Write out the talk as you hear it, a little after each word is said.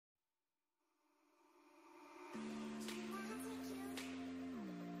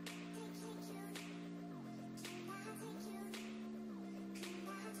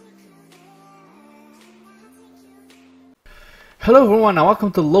Hello everyone and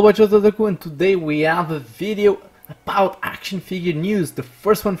welcome to Low Budget Otaku, and today we have a video about action figure news, the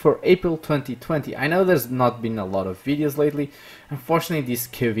first one for April 2020. I know there's not been a lot of videos lately. Unfortunately, this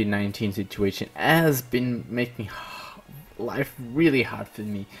COVID-19 situation has been making life really hard for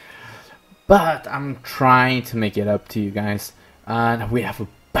me. But I'm trying to make it up to you guys, and we have a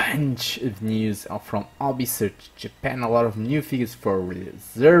bunch of news from Hobbysearch Japan, a lot of new figures for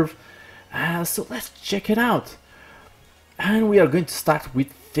reserve. So let's check it out. And we are going to start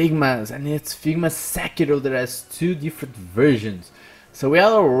with Figma's, and it's Figma's Sekiro that has two different versions. So we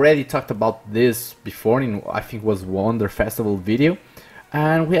already talked about this before in, I think, was Wonder Festival video.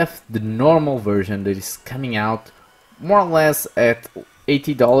 And we have the normal version that is coming out more or less at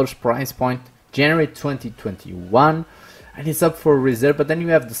 $80 price point, January 2021, and it's up for reserve. But then you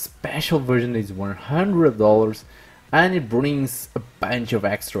have the special version that is $100, and it brings a bunch of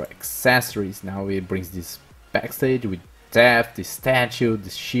extra accessories. Now it brings this backstage with Death, the statue, the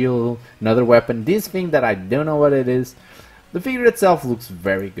shield, another weapon, this thing that I don't know what it is. The figure itself looks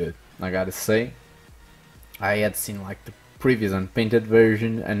very good, I gotta say. I had seen like the previous unpainted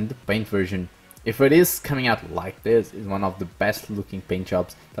version, and the paint version, if it is coming out like this, is one of the best looking paint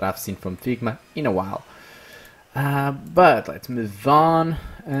jobs that I've seen from Figma in a while. But let's move on,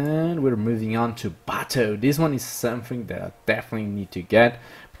 and we're moving on to Bato. This one is something that I definitely need to get,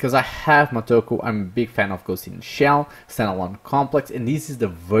 because I have Motoko. I'm a big fan of Ghost in the Shell, Standalone Complex, and this is the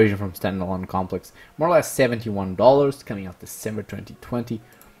version from Standalone Complex. More or less $71, coming out December 2020.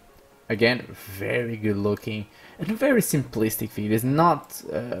 Again, very good looking, and a very simplistic figure. It's not,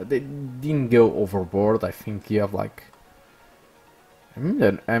 they didn't go overboard. I think you have like,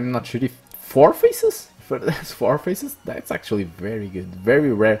 I'm not sure if 4 faces? For those 4 faces, that's actually very good.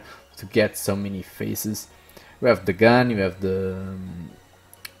 Very rare to get so many faces. We have the gun, you have the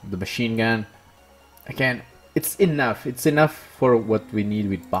machine gun. Again, it's enough. It's enough for what we need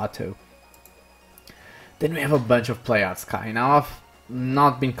with Bato. Then we have a bunch of Play Art Sky. Now I've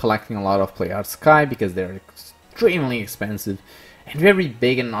not been collecting a lot of Play Art Sky because they're extremely expensive and very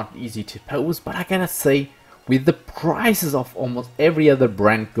big and not easy to pose. But I gotta say, with the prices of almost every other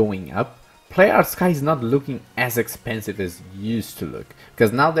brand going up, Play Art Sky is not looking as expensive as it used to look,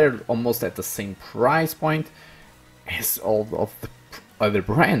 because now they're almost at the same price point as all of the other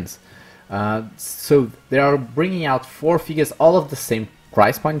brands. So they are bringing out 4 figures, all of the same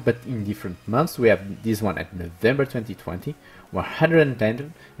price point, but in different months. We have this one at November 2020,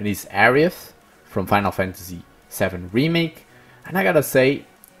 110, and it's Arieth from Final Fantasy VII Remake. And I gotta say,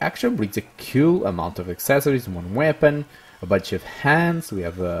 actually brings a cool amount of accessories, 1 weapon, a bunch of hands. We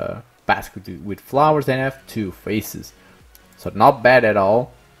have a basket with flowers, and have 2 faces, so not bad at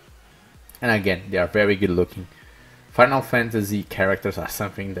all. And again, they are very good looking. Final Fantasy characters are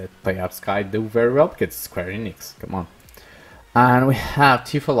something that Play Art Sky do very well, because it's Square Enix, come on. And we have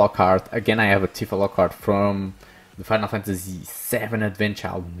Tifa Lockhart. Again, I have a Tifa Lockhart from the Final Fantasy VII Advent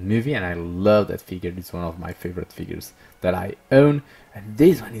Child movie, and I love that figure. It's one of my favorite figures that I own. And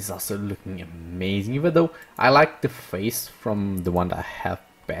this one is also looking amazing, even though I like the face from the one that I have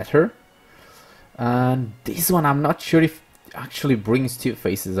better. And this one, I'm not sure if it actually brings 2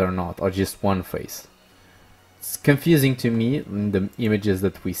 faces or not, or just 1 face. It's confusing to me in the images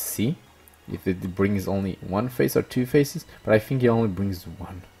that we see, if it brings only 1 face or 2 faces, but I think it only brings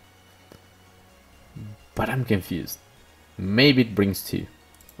 1. But I'm confused. Maybe it brings 2.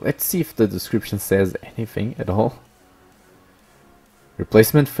 Let's see if the description says anything at all.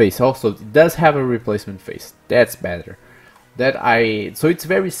 Replacement face. Also, it does have a replacement face. That's better. So it's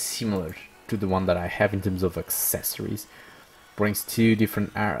very similar to the one that I have in terms of accessories. Brings 2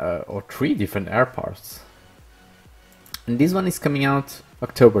 different or 3 different air parts. And this one is coming out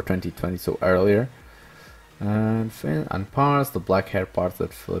October 2020, so earlier. And parts, the black hair parts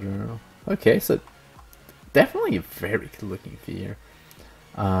that flutter. Okay, so definitely a very good looking figure.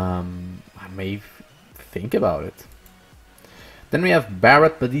 I may think about it. Then we have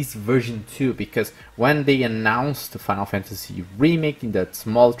Barrett, but this version 2, because when they announced the Final Fantasy Remake in that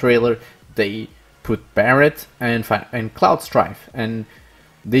small trailer, they put Barrett and Cloud Strife, and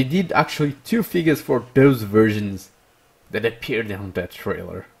they did actually 2 figures for those versions that appeared on that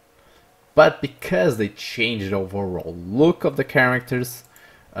trailer. But because they changed the overall look of the characters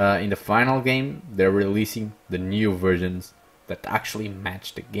in the final game, they're releasing the new versions that actually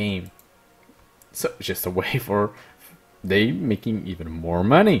match the game. So it's just a way for they making even more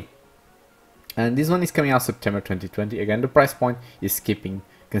money. And this one is coming out September 2020. Again, the price point is keeping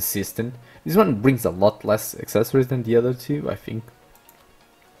consistent. This one brings a lot less accessories than the other 2, I think.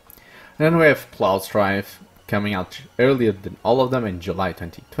 And then we have Cloud Strife coming out earlier than all of them in July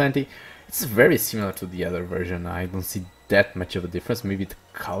 2020. It's very similar to the other version. I don't see that much of a difference. Maybe the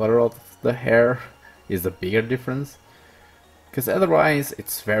color of the hair is the bigger difference, because otherwise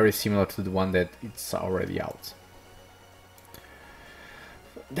it's very similar to the one that it's already out.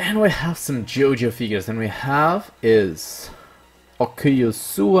 Then we have some JoJo figures, and we have is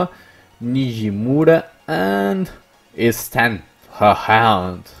Okuyosua, Nijimura, and Stan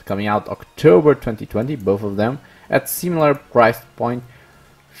Hound, coming out October 2020, both of them at similar price point,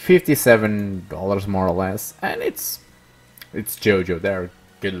 $57 more or less, and it's JoJo. They're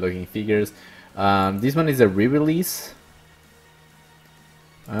good looking figures. This one is a re-release,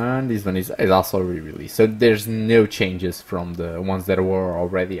 and this one is also a re-release, so there's no changes from the ones that were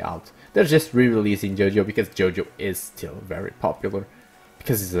already out. They're just re-releasing JoJo because JoJo is still very popular,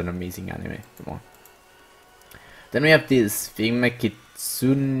 because it's an amazing anime. Come on. Then we have this Figma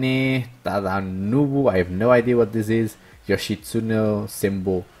Kitsune Tadanubu. I have no idea what this is. Yoshitsuno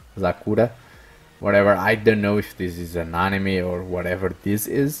Sembo Zakura. Whatever, I don't know if this is an anime or whatever this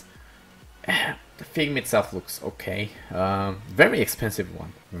is. The Figma itself looks okay. Very expensive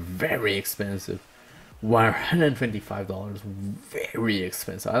one. Very expensive. $125. Very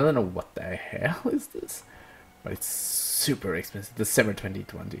expensive. I don't know what the hell is this, but it's super expensive. December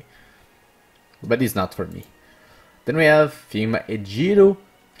 2020. But it's not for me. Then we have Figma Ejiro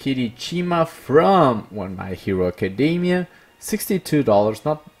Kirichima from My Hero Academia. $62.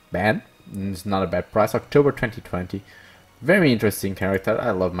 Not bad. It's not a bad price. October 2020. Very interesting character.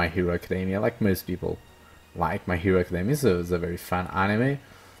 I love My Hero Academia, like most people like My Hero Academia. So it's a very fun anime,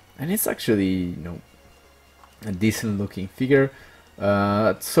 and it's actually, you know, a decent looking figure.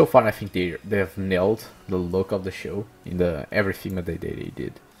 So far, I think they have nailed the look of the show in every Figma they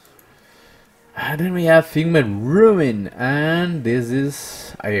did. And then we have Figma Ruin, and this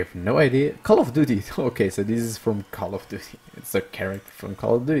is, I have no idea, Call of Duty. Okay, so this is from Call of Duty. It's a character from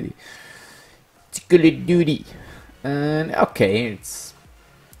Call of Duty. It's Call of Duty. And okay,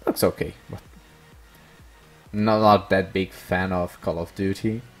 looks okay, but not that big fan of Call of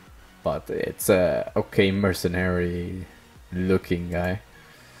Duty, but it's a okay mercenary looking guy.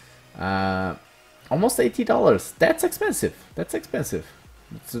 Almost $80. That's expensive. That's expensive.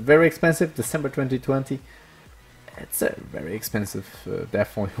 It's very expensive. December 2020. It's a very expensive.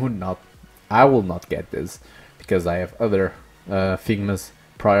 Definitely would not. I will not get this because I have other Figmas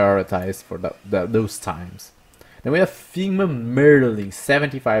prioritized for those times. Then we have Figma Merlin,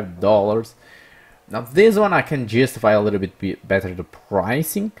 $75. Now this one I can justify a little bit better the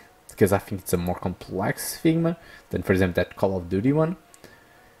pricing, because I think it's a more complex Figma than, for example, that Call of Duty one.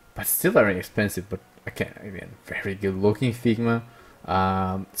 But still very expensive, but again, very good looking Figma.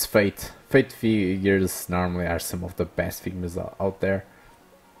 It's Fate. Fate figures normally are some of the best Figmas out there.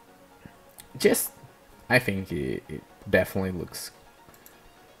 I think it definitely looks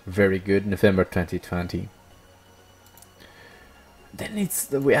very good. November 2020. Then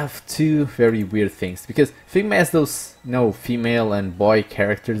we have two very weird things, because Figma has those female and boy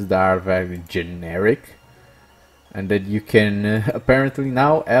characters that are very generic, and that you can apparently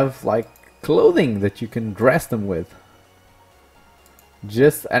now have like clothing that you can dress them with.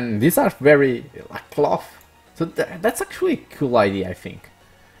 And these are very like cloth, so that's actually a cool idea. I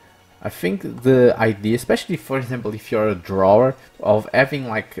think the idea, especially for example if you're a drawer, of having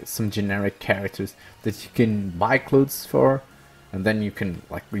like some generic characters that you can buy clothes for, and then you can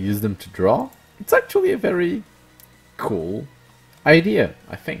like use them to draw. It's actually a very cool idea,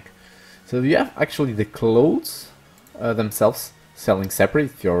 I think. So you have actually the clothes themselves selling separate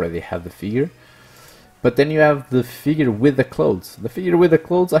if you already have the figure. But then you have the figure with the clothes. The figure with the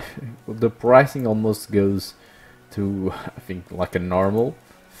clothes, the pricing almost goes to, I think, like a normal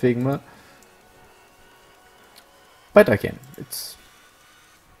Figma. But again,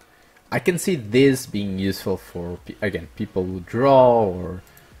 I can see this being useful for, again, people who draw or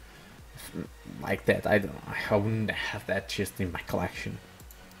like that. I don't know, I wouldn't have that just in my collection.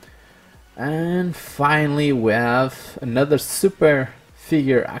 And finally we have another super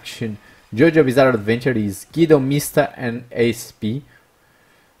figure action JoJo Bizarre Adventure. Is Guido Mista and ASP.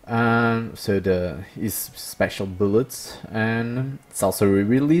 So his special bullets, and it's also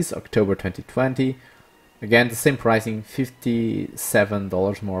re-release October 2020. Again, the same pricing,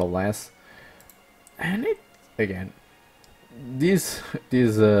 $57 more or less. And these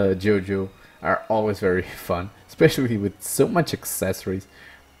JoJo are always very fun, especially with so much accessories.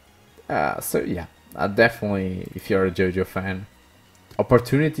 So yeah, definitely, if you're a JoJo fan,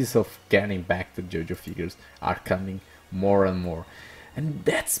 opportunities of getting back to JoJo figures are coming more and more. And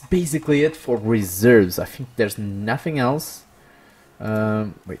that's basically it for reserves. I think there's nothing else.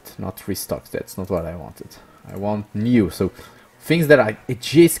 Wait, not restocks, that's not what I wanted. I want new, so things that it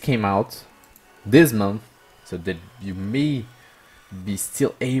just came out this month, so that you may be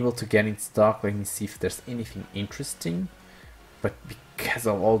still able to get in stock. Let me see if there's anything interesting, but because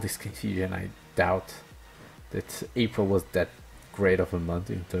of all this confusion, I doubt that April was that great of a month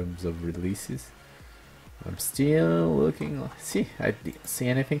in terms of releases. I'm still looking. See, I didn't see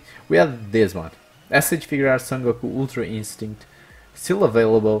anything. We have this one, SH Figure Art Son Goku Ultra Instinct, still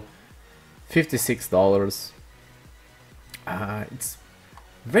available, $56. It's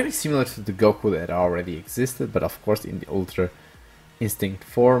very similar to the Goku that already existed, but of course in the Ultra Instinct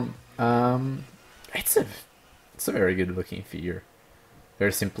form. It's a very good looking figure.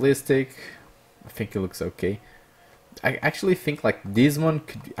 Very simplistic. I think it looks okay. I actually think like this one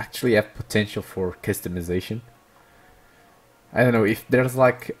could actually have potential for customization. I don't know if there's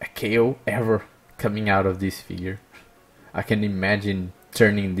like a KO ever coming out of this figure. I can imagine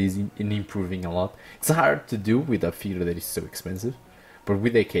turning this in improving a lot. It's hard to do with a figure that is so expensive, but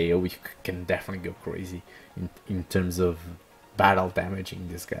with a KO we can definitely go crazy in terms of battle damaging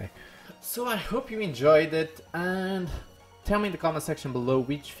this guy. So I hope you enjoyed it, and tell me in the comment section below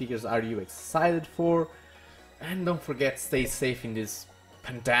which figures are you excited for. And don't forget, stay safe in this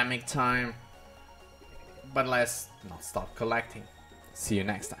pandemic time. But let's not stop collecting. See you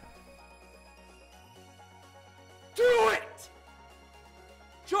next time. Do it!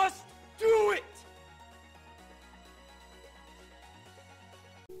 Just